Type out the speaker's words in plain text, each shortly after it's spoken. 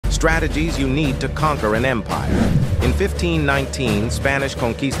strategies you need to conquer an empire. In 1519, Spanish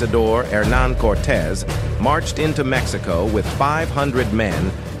conquistador Hernan Cortes marched into Mexico with 500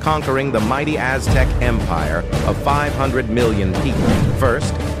 men, conquering the mighty Aztec Empire of 500 million people.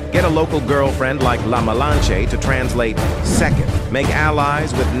 First, get a local girlfriend like La Malinche to translate. Second, make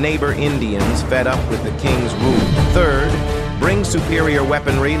allies with neighbor Indians fed up with the king's rule. Third, bring superior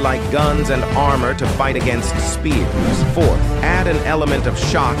weaponry like guns and armor to fight against spears. Fourth, add an element of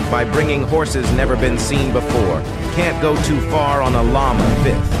shock by bringing horses never been seen before. Can't go too far on a llama.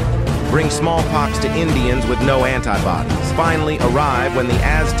 Fifth, bring smallpox to Indians with no antibodies. Finally, arrive when the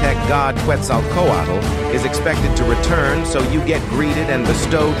Aztec god Quetzalcoatl is expected to return, so you get greeted and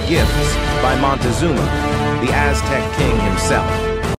bestowed gifts by Montezuma, the Aztec king himself.